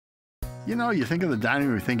You know, you think of the dining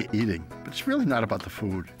room, you think of eating, but it's really not about the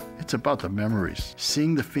food. It's about the memories.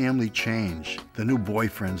 Seeing the family change, the new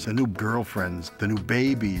boyfriends, the new girlfriends, the new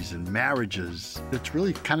babies and marriages. It's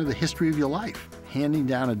really kind of the history of your life. Handing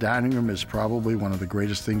down a dining room is probably one of the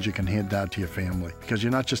greatest things you can hand down to your family, because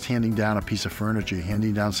you're not just handing down a piece of furniture, you're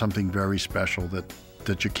handing down something very special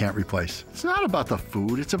that you can't replace. It's not about the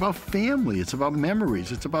food, it's about family, it's about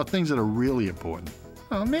memories, it's about things that are really important.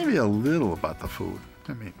 Well, maybe a little about the food.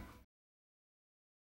 I mean,